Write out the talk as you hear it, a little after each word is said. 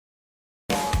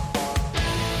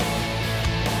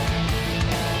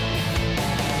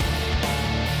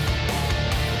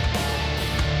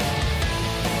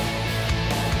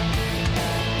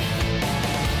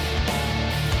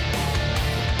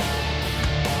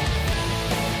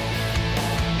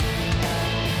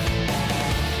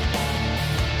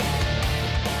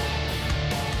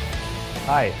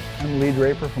Hi, I'm Lee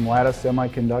Draper from Lattice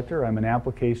Semiconductor. I'm an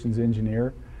applications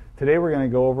engineer. Today we're going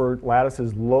to go over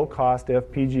Lattice's low-cost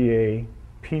FPGA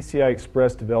PCI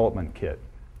Express development kit.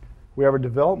 We have a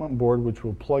development board which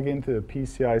will plug into the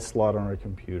PCI slot on our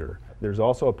computer. There's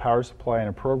also a power supply and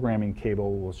a programming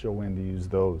cable. We'll show when to use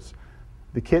those.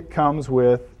 The kit comes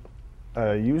with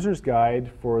a user's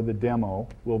guide for the demo.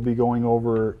 We'll be going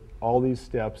over all these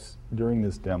steps during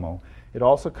this demo. It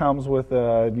also comes with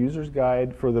a user's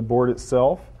guide for the board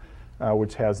itself,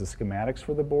 which has the schematics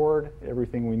for the board,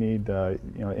 everything we need,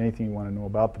 anything you want to know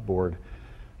about the board.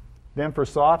 Then for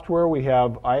software, we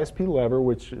have ISP-Lever,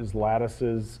 which is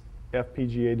Lattice's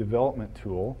FPGA development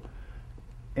tool,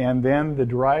 and then the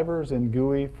drivers and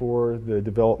GUI for the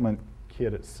development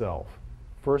kit itself.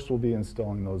 First, we'll be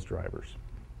installing those drivers.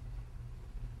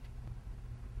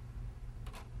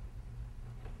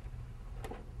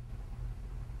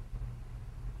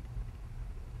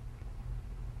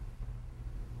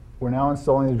 We're now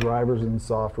installing the drivers and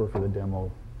software for the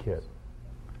demo kit.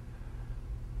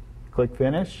 Click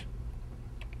Finish.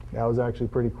 That was actually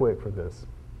pretty quick for this.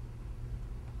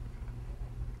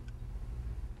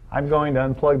 I'm going to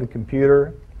unplug the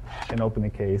computer and open the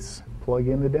case. Plug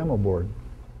in the demo board.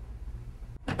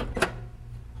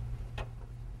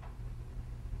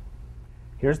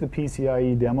 Here's the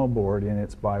PCIe demo board in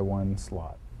its by-one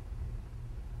slot.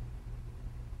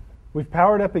 We've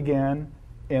powered up again,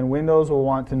 and Windows will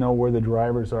want to know where the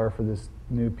drivers are for this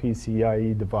new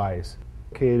PCIe device.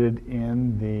 Located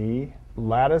in the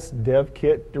Lattice Dev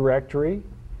Kit directory,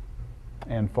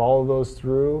 and follow those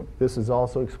through. This is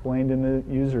also explained in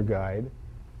the user guide.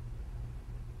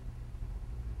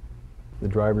 The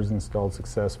driver's installed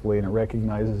successfully, and it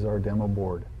recognizes our demo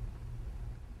board.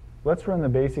 Let's run the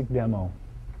basic demo.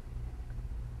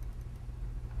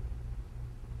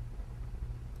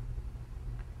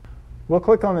 We'll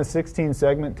click on the 16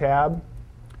 segment tab.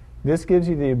 This gives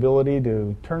you the ability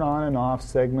to turn on and off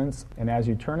segments, and as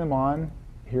you turn them on,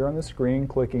 here on the screen,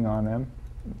 clicking on them,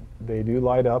 they do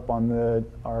light up on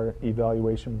our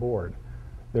evaluation board.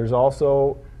 There's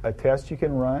also a test you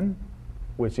can run,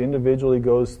 which individually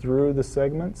goes through the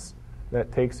segments.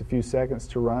 That takes a few seconds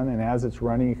to run, and as it's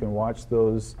running, you can watch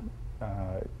those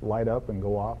light up and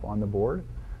go off on the board.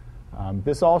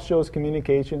 This all shows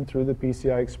communication through the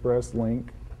PCI Express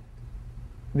link.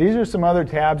 These are some other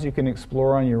tabs you can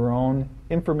explore on your own.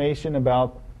 Information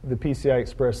about the PCI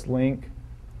Express link,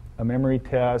 a memory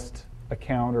test, a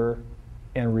counter,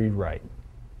 and read-write.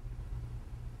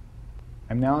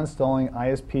 I'm now installing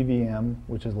ISPVM,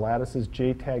 which is Lattice's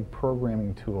JTAG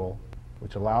programming tool,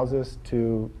 which allows us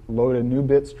to load a new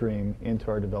bit stream into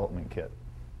our development kit.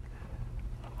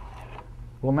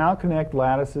 We'll now connect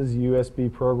Lattice's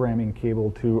USB programming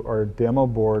cable to our demo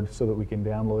board so that we can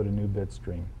download a new bit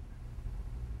stream.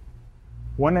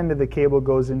 One end of the cable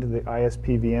goes into the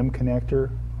ISPVM connector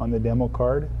on the demo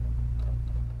card.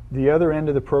 The other end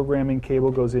of the programming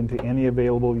cable goes into any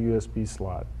available USB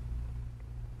slot.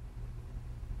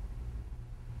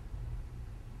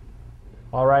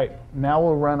 All right, now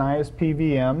we'll run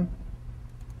ISPVM,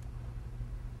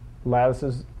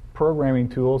 Lattice's programming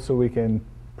tool, so we can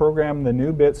program the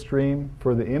new bit stream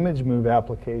for the image move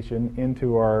application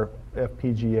into our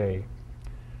FPGA.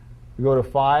 We go to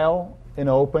File and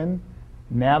Open.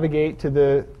 Navigate to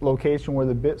the location where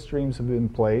the bit streams have been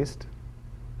placed.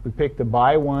 We pick the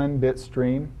by one bit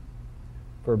stream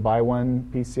for by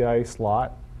one PCI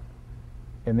slot.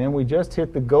 And then we just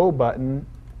hit the Go button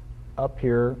up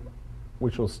here,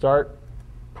 which will start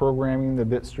programming the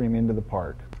bit stream into the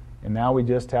part. And now we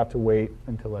just have to wait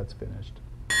until that's finished.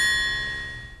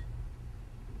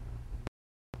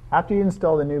 After you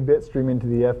install the new bit stream into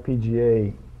the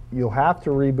FPGA, you'll have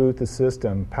to reboot the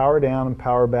system, power down and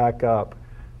power back up.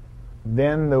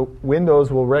 Then the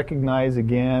Windows will recognize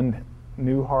again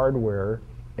new hardware,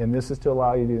 and this is to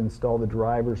allow you to install the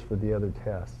drivers for the other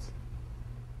tests.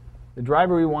 The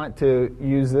driver we want to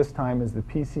use this time is the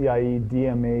PCIe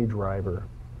DMA driver.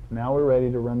 Now we're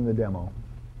ready to run the demo.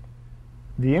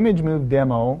 The image move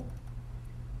demo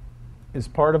is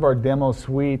part of our demo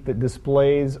suite that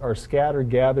displays our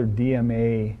scatter-gather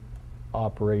DMA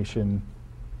operation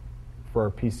for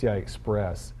our PCI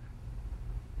Express.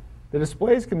 The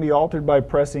displays can be altered by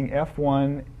pressing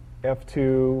F1,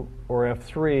 F2, or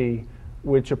F3,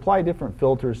 which apply different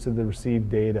filters to the received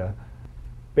data.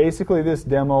 Basically, this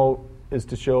demo is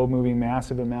to show moving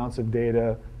massive amounts of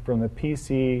data from the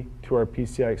PC to our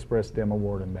PCI Express demo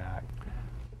board and back.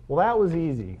 Well, that was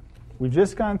easy. We've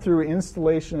just gone through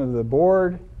installation of the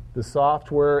board, the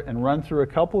software, and run through a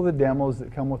couple of the demos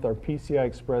that come with our PCI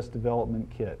Express development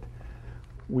kit.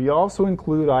 We also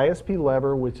include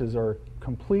ISP-Lever, which is our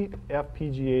complete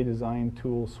FPGA design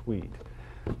tool suite.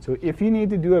 So if you need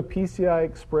to do a PCI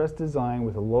Express design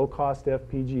with a low-cost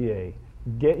FPGA,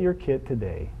 get your kit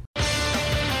today.